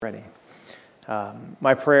Ready.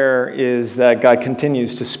 My prayer is that God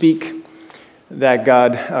continues to speak, that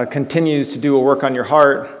God continues to do a work on your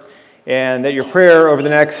heart, and that your prayer over the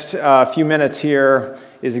next few minutes here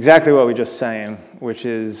is exactly what we just sang, which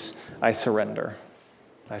is, I surrender.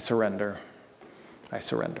 I surrender. I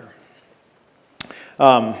surrender.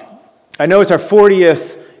 I know it's our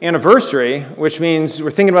 40th anniversary, which means we're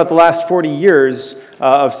thinking about the last 40 years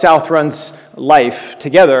of South Run's life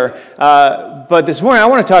together. But this morning I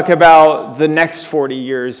want to talk about the next 40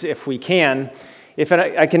 years if we can. If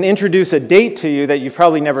I can introduce a date to you that you've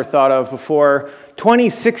probably never thought of before,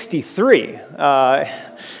 2063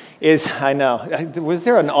 is, I know, was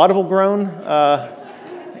there an audible groan?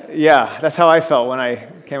 Yeah, that's how I felt when I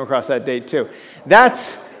came across that date too.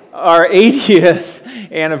 That's our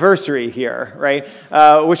 80th anniversary here, right?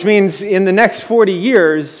 Which means in the next 40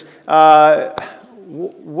 years,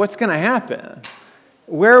 what's going to happen?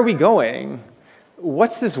 Where are we going?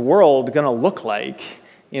 What's this world going to look like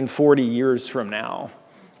in 40 years from now?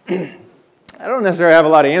 I don't necessarily have a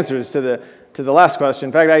lot of answers to the last question.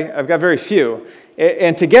 In fact, I've got very few.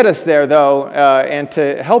 And to get us there, though, and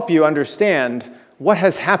to help you understand what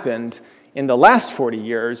has happened in the last 40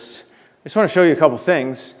 years, I just want to show you a couple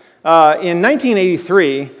things. In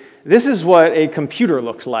 1983, this is what a computer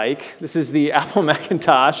looked like. This is the Apple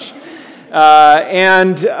Macintosh.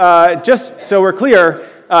 And just so we're clear,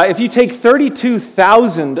 if you take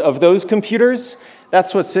 32,000 of those computers,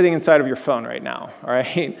 that's what's sitting inside of your phone right now, all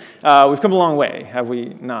right? We've come a long way, have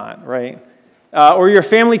we not, right? Or your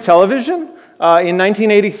family television. In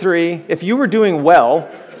 1983, if you were doing well,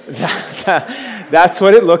 that's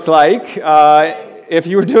what it looked like. If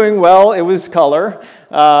you were doing well, it was color.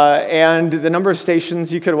 And the number of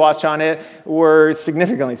stations you could watch on it were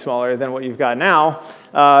significantly smaller than what you've got now.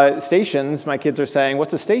 Stations, my kids are saying,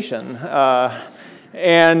 what's a station?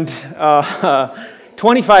 And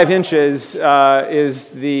 25 inches is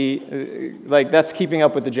that's keeping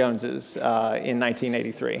up with the Joneses in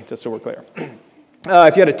 1983, just so we're clear.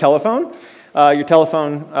 If you had a telephone, your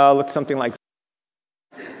telephone looked something like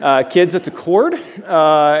kids, it's a cord,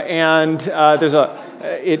 and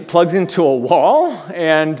it plugs into a wall,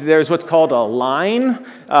 and there's what's called a line,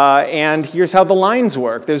 and here's how the lines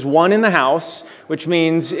work. There's one in the house, which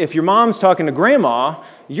means if your mom's talking to grandma,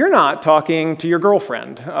 you're not talking to your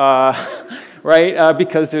girlfriend, right?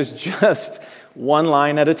 Because there's just one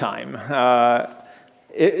line at a time.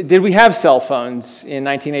 Did we have cell phones in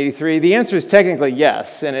 1983? The answer is technically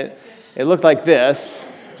yes, and it looked like this.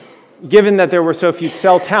 Given that there were so few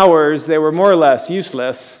cell towers, they were more or less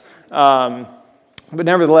useless. But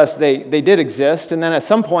nevertheless, they did exist. And then at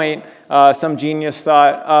some point, some genius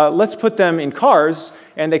thought, let's put them in cars,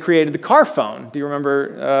 and they created the car phone. Do you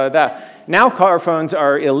remember that? Now car phones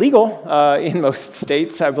are illegal in most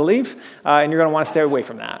states, I believe, and you're going to want to stay away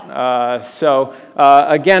from that. So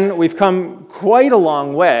again, we've come quite a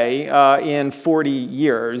long way in 40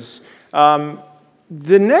 years.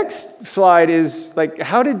 The next slide is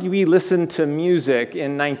how did we listen to music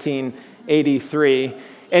in 1983?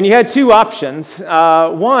 And you had two options.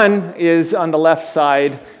 One is on the left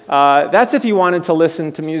side. That's if you wanted to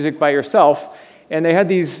listen to music by yourself. And they had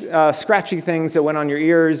these scratchy things that went on your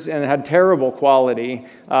ears and had terrible quality,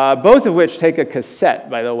 both of which take a cassette,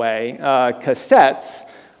 by the way. Cassettes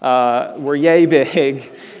were yay big,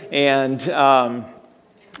 and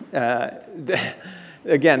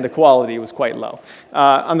again, the quality was quite low.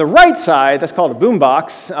 On the right side, that's called a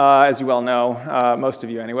boombox, as you well know, most of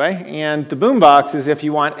you anyway. And the boombox is if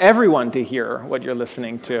you want everyone to hear what you're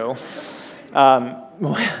listening to.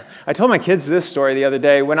 I told my kids this story the other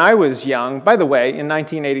day. When I was young, by the way, in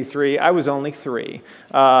 1983, I was only 3.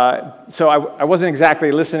 So I wasn't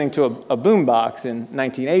exactly listening to a boombox in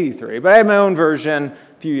 1983, but I had my own version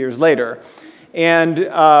a few years later. And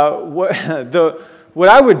what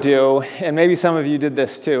I would do, and maybe some of you did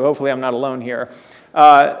this too, hopefully I'm not alone here,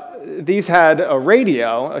 these had a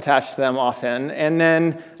radio attached to them often, and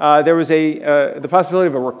then there was the possibility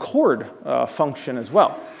of a record function as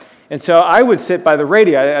well. And so I would sit by the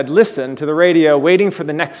radio, I'd listen to the radio, waiting for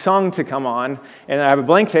the next song to come on, and I have a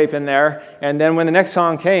blank tape in there, and then when the next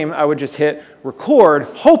song came, I would just hit record,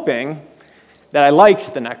 hoping that I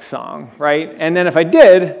liked the next song, right? And then if I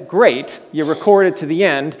did, great, you record it to the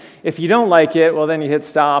end. If you don't like it, well, then you hit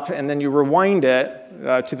stop, and then you rewind it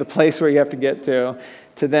to the place where you have to get to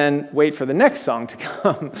then wait for the next song to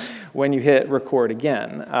come when you hit record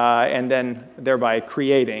again, and then thereby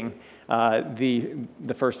creating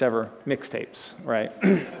the first ever mixtapes, right?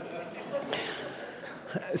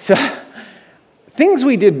 So, things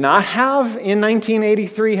we did not have in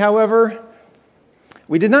 1983, however,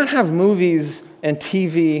 we did not have movies and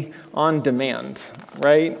TV on demand,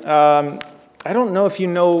 right? I don't know if you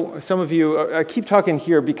know, some of you, I keep talking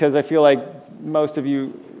here because I feel like most of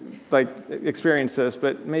you experienced this,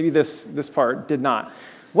 but maybe this part did not.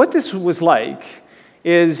 What this was like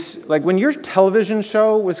is like when your television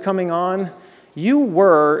show was coming on, you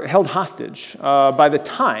were held hostage by the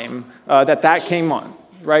time that came on,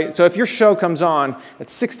 right? So if your show comes on at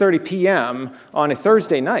 6:30 p.m. on a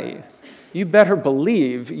Thursday night, you better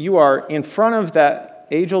believe you are in front of that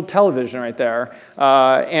age-old television right there,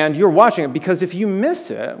 and you're watching it, because if you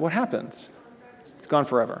miss it, what happens? It's gone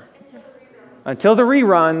forever. Until the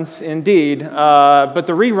reruns, indeed, but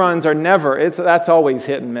the reruns are never, that's always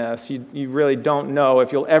hit and miss. You really don't know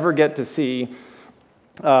if you'll ever get to see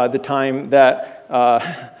the time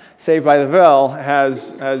that Saved by the Bell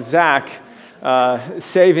has Zach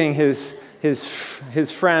saving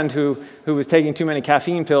his friend who was taking too many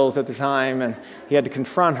caffeine pills at the time, and he had to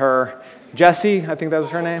confront her. Jessie, I think that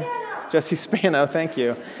was her name. Jessie Spano, thank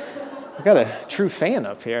you. I've got a true fan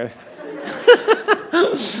up here.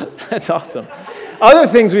 That's awesome. Other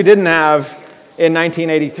things we didn't have in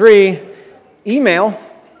 1983, email.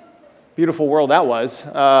 Beautiful world that was.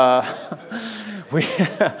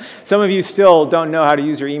 Some of you still don't know how to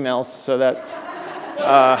use your emails, so that's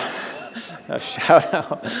a shout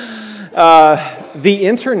out. The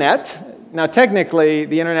internet. Now, technically,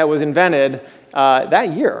 the internet was invented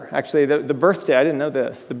that year. Actually, the birth date, I didn't know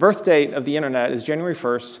this. The birth date of the internet is January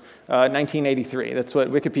 1st, 1983. That's what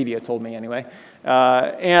Wikipedia told me anyway.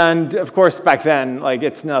 And of course, back then,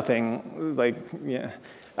 it's nothing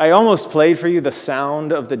I almost played for you the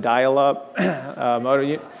sound of the dial-up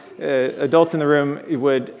motor. Adults in the room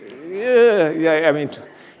would,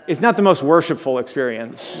 it's not the most worshipful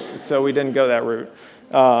experience, so we didn't go that route.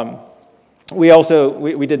 We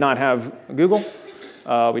did not have Google.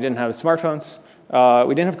 We didn't have smartphones.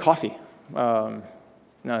 We didn't have coffee. No,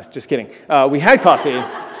 just kidding. We had coffee,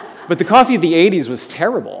 but the coffee of the 80s was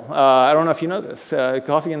terrible. I don't know if you know this.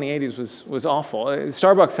 Coffee in the 80s was awful.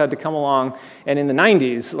 Starbucks had to come along and in the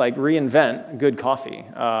 90s, reinvent good coffee.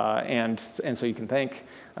 And so you can thank,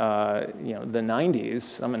 the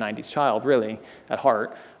 90s, I'm a 90s child, really, at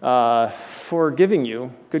heart, for giving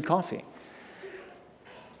you good coffee.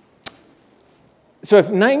 So if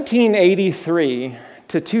 1983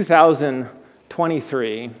 to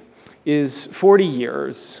 2023 is 40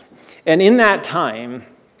 years, and in that time,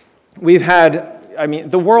 we've had,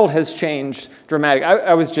 the world has changed dramatically.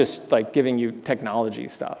 I was just giving you technology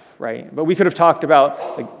stuff, right? But we could have talked about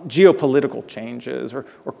geopolitical changes or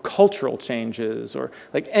cultural changes or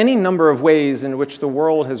any number of ways in which the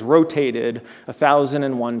world has rotated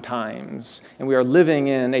 1,001 times, and we are living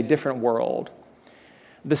in a different world.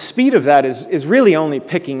 The speed of that is really only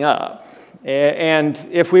picking up. And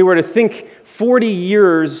if we were to think 40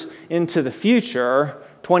 years into the future,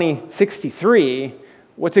 2063,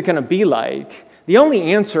 what's it going to be like? The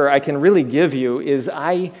only answer I can really give you is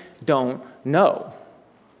I don't know.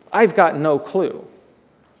 I've got no clue.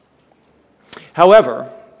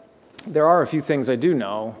 However, there are a few things I do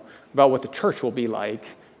know about what the church will be like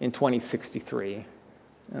in 2063.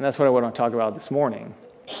 And that's what I want to talk about this morning.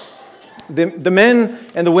 The men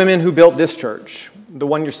and the women who built this church, the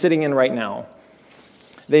one you're sitting in right now,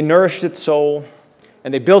 they nourished its soul,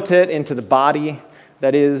 and they built it into the body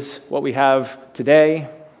that is what we have today.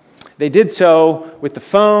 They did so with the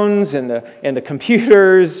phones and the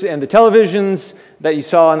computers and the televisions that you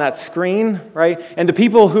saw on that screen, right? And the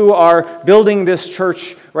people who are building this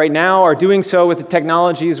church right now are doing so with the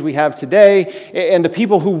technologies we have today. And the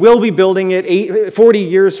people who will be building it 40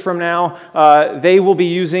 years from now, they will be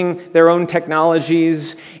using their own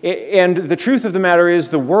technologies. And the truth of the matter is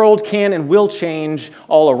the world can and will change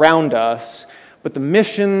all around us, but the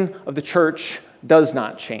mission of the church does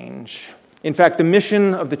not change. In fact, the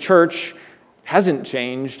mission of the church hasn't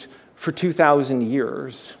changed for 2,000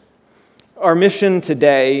 years. Our mission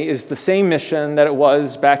today is the same mission that it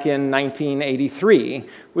was back in 1983,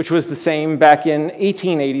 which was the same back in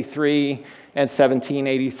 1883 and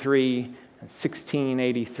 1783 and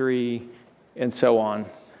 1683 and so on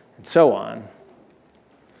and so on.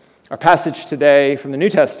 Our passage today from the New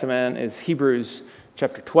Testament is Hebrews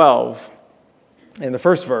chapter 12, and the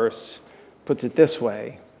first verse puts it this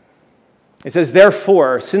way. It says,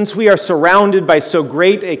 "Therefore, since we are surrounded by so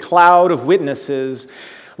great a cloud of witnesses,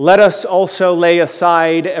 let us also lay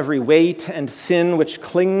aside every weight and sin which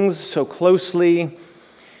clings so closely,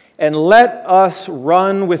 and let us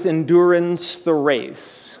run with endurance the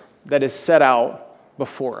race that is set out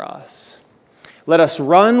before us." Let us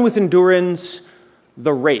run with endurance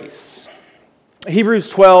the race. Hebrews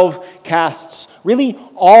 12 casts really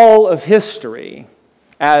all of history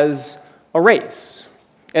as a race.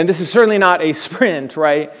 And this is certainly not a sprint,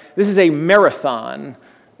 right? This is a marathon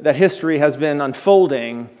that history has been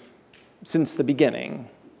unfolding since the beginning.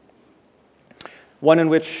 One in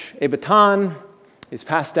which a baton is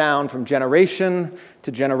passed down from generation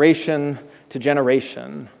to generation to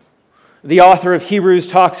generation. The author of Hebrews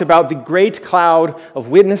talks about the great cloud of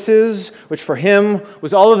witnesses, which for him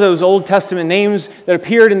was all of those Old Testament names that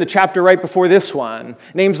appeared in the chapter right before this one.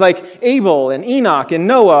 Names like Abel and Enoch and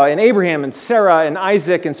Noah and Abraham and Sarah and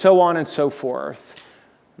Isaac and so on and so forth.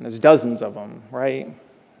 And there's dozens of them, right?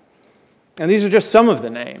 And these are just some of the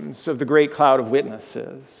names of the great cloud of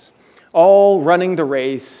witnesses, all running the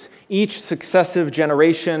race, each successive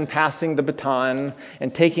generation passing the baton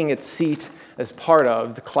and taking its seat as part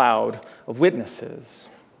of the cloud of witnesses.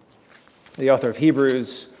 The author of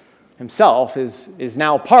Hebrews himself is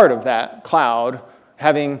now part of that cloud,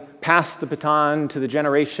 having passed the baton to the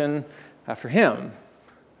generation after him.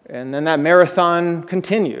 And then that marathon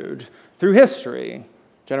continued through history,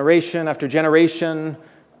 generation after generation,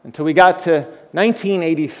 until we got to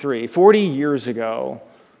 1983, 40 years ago.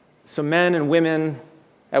 Some men and women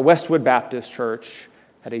at Westwood Baptist Church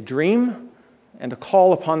had a dream and a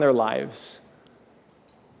call upon their lives.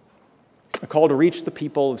 A call to reach the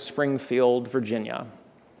people of Springfield, Virginia.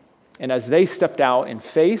 And as they stepped out in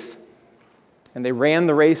faith and they ran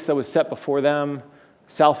the race that was set before them,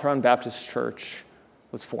 South Run Baptist Church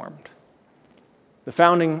was formed. The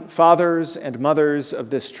founding fathers and mothers of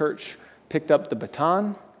this church picked up the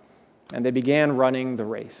baton and they began running the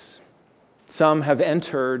race. Some have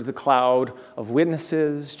entered the cloud of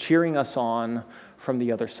witnesses, cheering us on from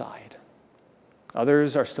the other side.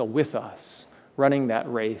 Others are still with us, running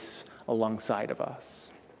that race alongside of us.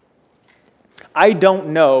 I don't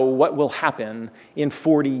know what will happen in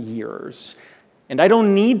 40 years, and I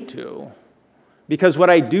don't need to, because what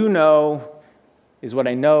I do know is what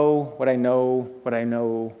I know, what I know, what I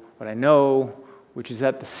know, what I know, which is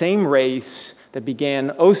that the same race that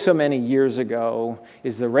began oh so many years ago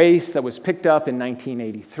is the race that was picked up in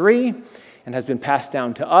 1983 and has been passed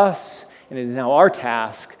down to us, and it is now our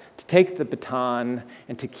task to take the baton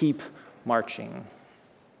and to keep marching.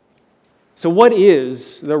 So what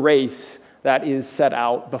is the race that is set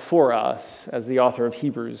out before us, as the author of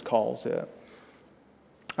Hebrews calls it?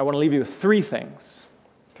 I want to leave you with three things.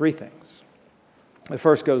 Three things. The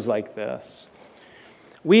first goes like this.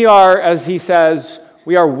 We are, as he says,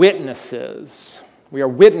 we are witnesses. We are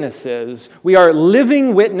witnesses. We are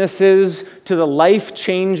living witnesses to the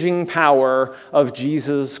life-changing power of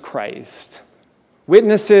Jesus Christ.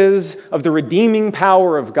 Witnesses of the redeeming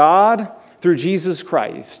power of God through Jesus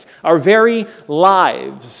Christ. Our very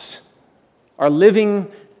lives are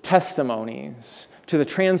living testimonies to the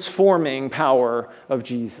transforming power of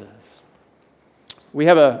Jesus. We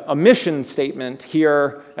have a mission statement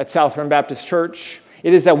here at South Run Baptist Church.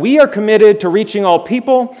 It is that we are committed to reaching all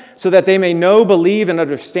people so that they may know, believe, and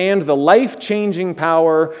understand the life-changing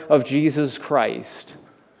power of Jesus Christ.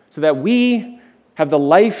 So that we have the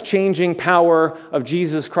life-changing power of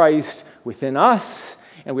Jesus Christ within us,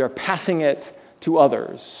 and we are passing it to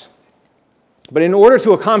others. But in order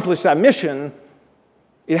to accomplish that mission,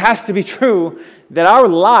 it has to be true that our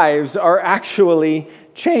lives are actually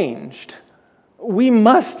changed. We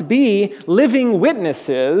must be living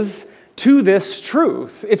witnesses to this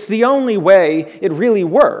truth. It's the only way it really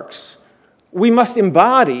works. We must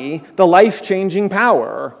embody the life-changing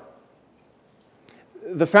power.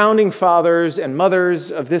 The founding fathers and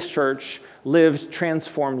mothers of this church lived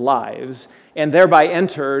transformed lives and thereby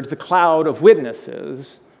entered the cloud of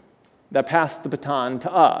witnesses that passed the baton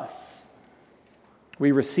to us.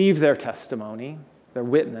 We receive their testimony, their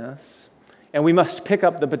witness, and we must pick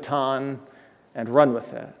up the baton and run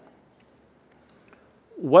with it.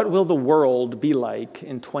 What will the world be like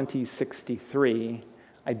in 2063?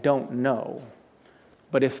 I don't know.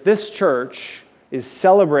 But if this church is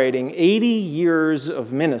celebrating 80 years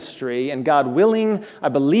of ministry, and God willing, I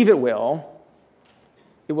believe it will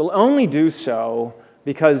only do so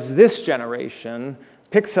because this generation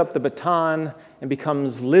picks up the baton and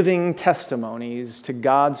becomes living testimonies to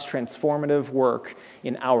God's transformative work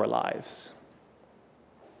in our lives.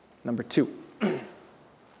 Number two.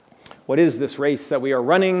 What is this race that we are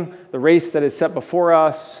running, the race that is set before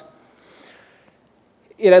us?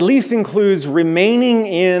 It at least includes remaining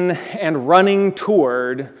in and running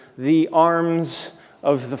toward the arms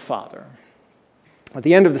of the Father. At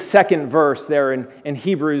the end of the second verse there in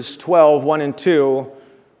Hebrews 12, 1 and 2,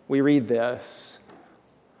 we read this.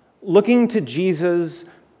 Looking to Jesus,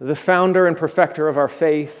 the founder and perfecter of our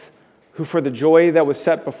faith, who for the joy that was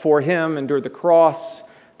set before him endured the cross,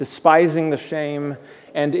 despising the shame,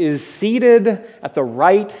 and is seated at the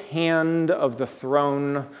right hand of the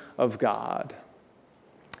throne of God.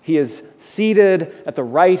 He is seated at the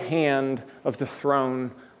right hand of the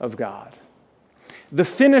throne of God. The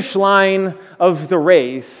finish line of the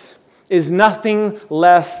race is nothing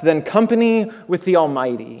less than company with the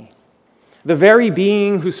Almighty, the very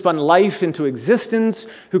being who spun life into existence,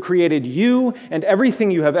 who created you and everything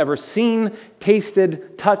you have ever seen,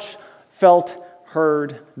 tasted, touched, felt,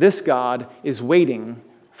 heard. This God is waiting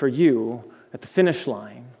for you at the finish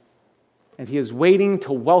line, and he is waiting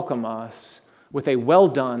to welcome us with a "well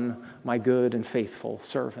done, my good and faithful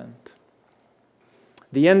servant."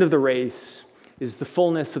 The end of the race is the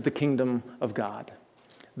fullness of the kingdom of God,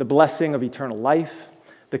 the blessing of eternal life,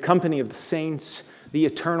 the company of the saints, the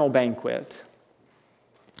eternal banquet.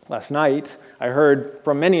 Last night, I heard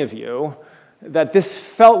from many of you that this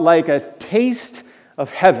felt like a taste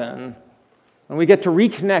of heaven when we get to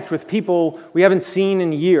reconnect with people we haven't seen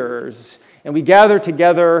in years, and we gather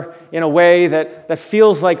together in a way that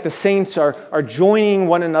feels like the saints are joining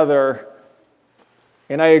one another.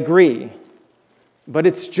 And I agree, but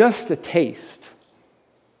it's just a taste.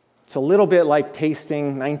 It's a little bit like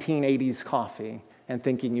tasting 1980s coffee and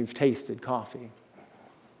thinking you've tasted coffee.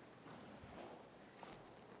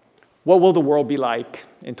 What will the world be like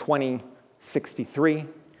in 2063?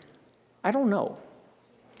 I don't know.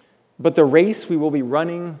 But the race we will be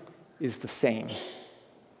running is the same.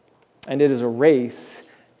 And it is a race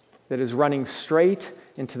that is running straight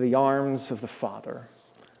into the arms of the Father,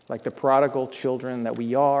 like the prodigal children that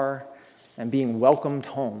we are, and being welcomed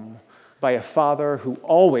home by a Father who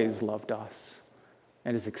always loved us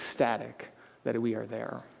and is ecstatic that we are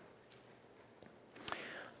there.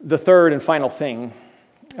 The third and final thing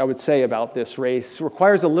I would say about this race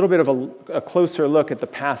requires a little bit of a closer look at the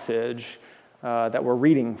passage that we're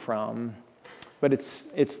reading from. But it's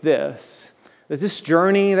this, that this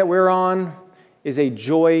journey that we're on is a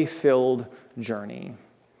joy-filled journey.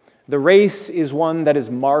 The race is one that is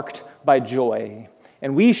marked by joy,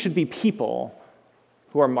 and we should be people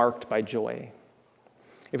who are marked by joy.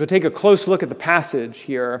 If you take a close look at the passage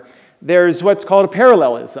here, there's what's called a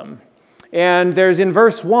parallelism. And there's in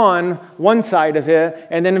verse 1, one side of it,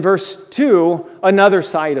 and then in verse 2, another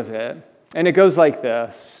side of it. And it goes like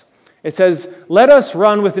this. It says, "Let us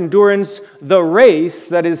run with endurance the race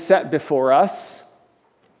that is set before us,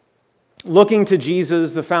 looking to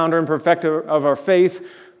Jesus, the founder and perfecter of our faith,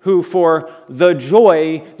 who for the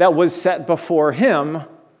joy that was set before him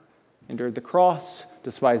endured the cross,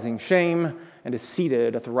 despising shame, and is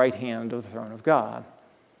seated at the right hand of the throne of God."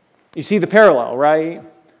 You see the parallel, right?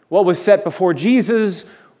 What was set before Jesus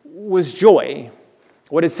was joy.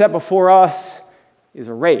 What is set before us is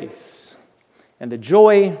a race. And the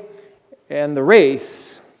joy and the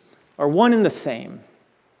race are one and the same.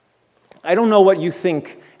 I don't know what you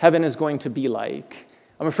think heaven is going to be like.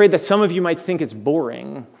 I'm afraid that some of you might think it's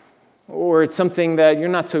boring, or it's something that you're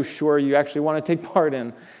not so sure you actually want to take part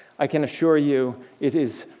in. I can assure you it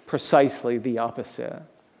is precisely the opposite.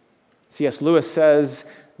 C.S. Lewis says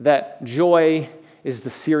that joy is the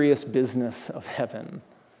serious business of heaven.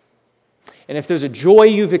 And if there's a joy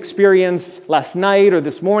you've experienced last night or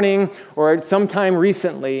this morning or sometime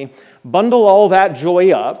recently, bundle all that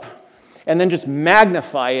joy up and then just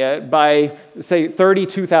magnify it by, say,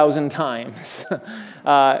 32,000 times.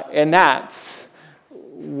 And that's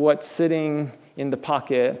what's sitting in the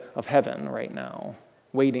pocket of heaven right now,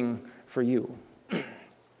 waiting for you.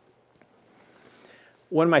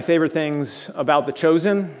 One of my favorite things about The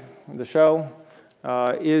Chosen, the show,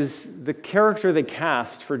 is the character they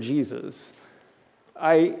cast for Jesus.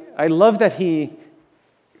 I love that he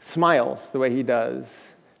smiles the way he does,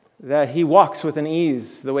 that he walks with an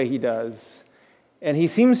ease the way he does, and he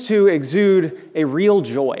seems to exude a real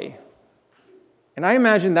joy. And I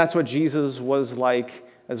imagine that's what Jesus was like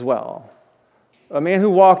as well. A man who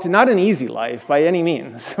walked not an easy life by any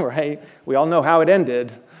means, right? We all know how it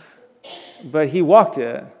ended, but he walked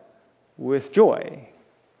it with joy.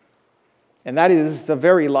 And that is the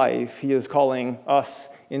very life he is calling us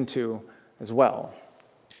into as well.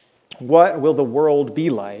 What will the world be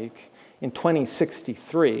like in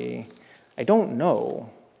 2063? I don't know.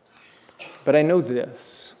 But I know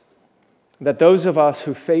this, that those of us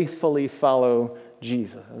who faithfully follow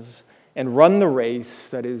Jesus and run the race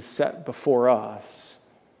that is set before us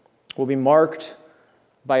will be marked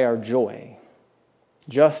by our joy,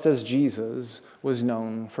 just as Jesus was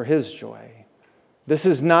known for his joy. This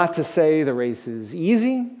is not to say the race is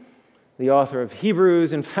easy. The author of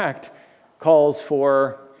Hebrews, in fact, calls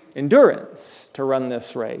for endurance to run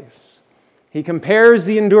this race. He compares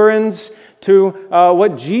the endurance to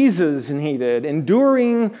what Jesus needed,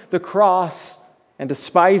 enduring the cross and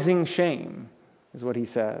despising shame, is what he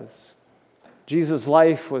says. Jesus'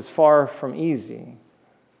 life was far from easy,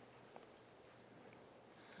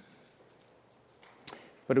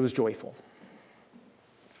 but it was joyful.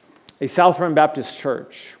 A Southern Baptist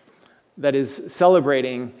church that is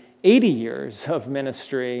celebrating 80 years of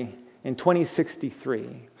ministry in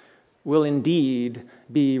 2063 will indeed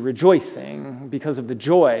be rejoicing because of the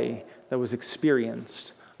joy that was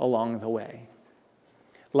experienced along the way.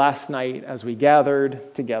 Last night, as we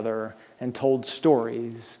gathered together and told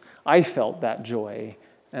stories, I felt that joy,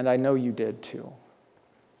 and I know you did too.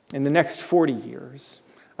 In the next 40 years,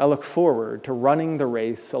 I look forward to running the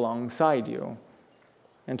race alongside you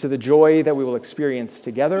and to the joy that we will experience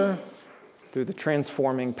together through the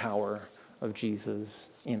transforming power of Jesus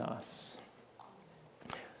in us.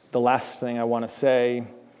 The last thing I want to say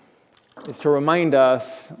is to remind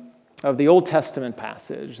us of the Old Testament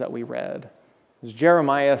passage that we read. It was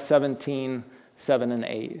Jeremiah 17, 7 and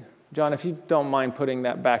 8. John, if you don't mind putting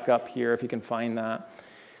that back up here, if you can find that.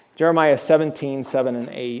 Jeremiah 17, 7 and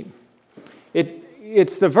 8.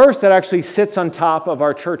 It's the verse that actually sits on top of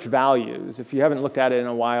our church values. If you haven't looked at it in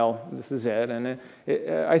a while, this is it. And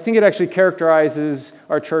I think it actually characterizes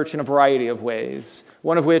our church in a variety of ways.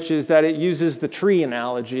 One of which is that it uses the tree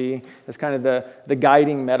analogy as kind of the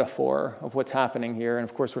guiding metaphor of what's happening here. And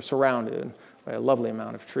of course, we're surrounded by a lovely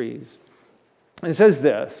amount of trees. And it says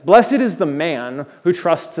this: "Blessed is the man who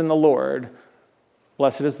trusts in the Lord.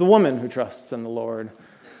 Blessed is the woman who trusts in the Lord.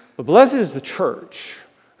 But blessed is the church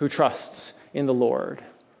who trusts in the Lord,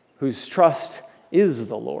 whose trust is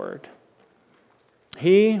the Lord."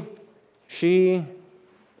 He, she,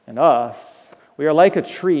 and us, we are like a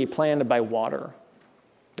tree planted by water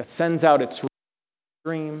that sends out its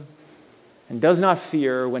stream and does not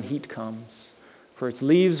fear when heat comes, for its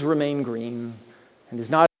leaves remain green and is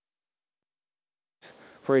not,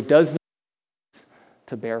 for it does not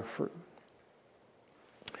to bear fruit.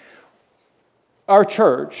 Our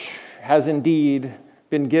church has indeed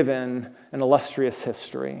been given an illustrious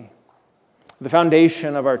history. The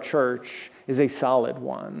foundation of our church is a solid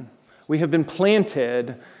one. We have been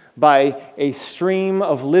planted by a stream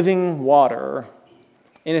of living water,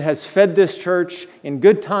 and it has fed this church in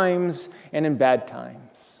good times and in bad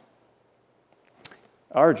times.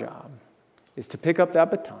 Our job is to pick up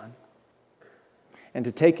that baton and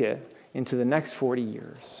to take it into the next 40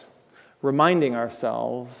 years, reminding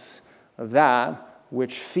ourselves of that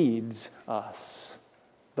which feeds us,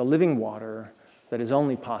 the living water that is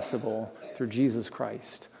only possible through Jesus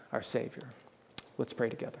Christ, our Savior. Let's pray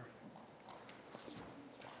together.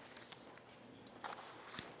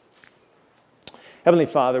 Heavenly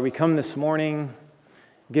Father, we come this morning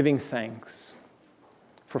giving thanks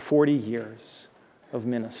for 40 years of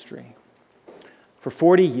ministry, for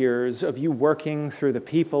 40 years of you working through the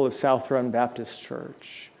people of South Run Baptist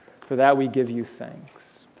Church. For that we give you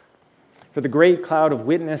thanks. For the great cloud of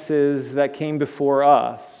witnesses that came before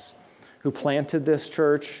us, who planted this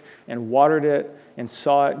church and watered it and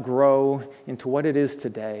saw it grow into what it is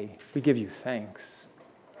today, we give you thanks.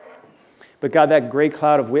 But God, that great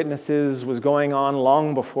cloud of witnesses was going on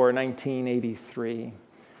long before 1983.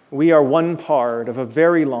 We are one part of a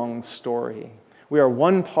very long story. We are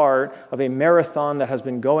one part of a marathon that has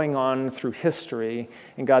been going on through history.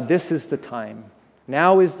 And God, this is the time.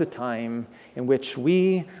 Now is the time in which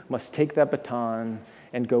we must take that baton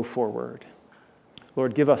and go forward.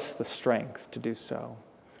 Lord, give us the strength to do so.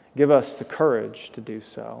 Give us the courage to do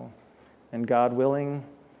so. And God willing,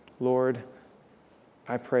 Lord,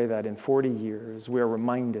 I pray that in 40 years we are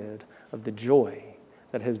reminded of the joy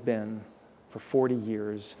that has been for 40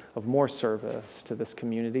 years of more service to this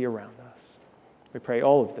community around us. We pray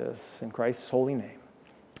all of this in Christ's holy name.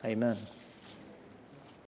 Amen.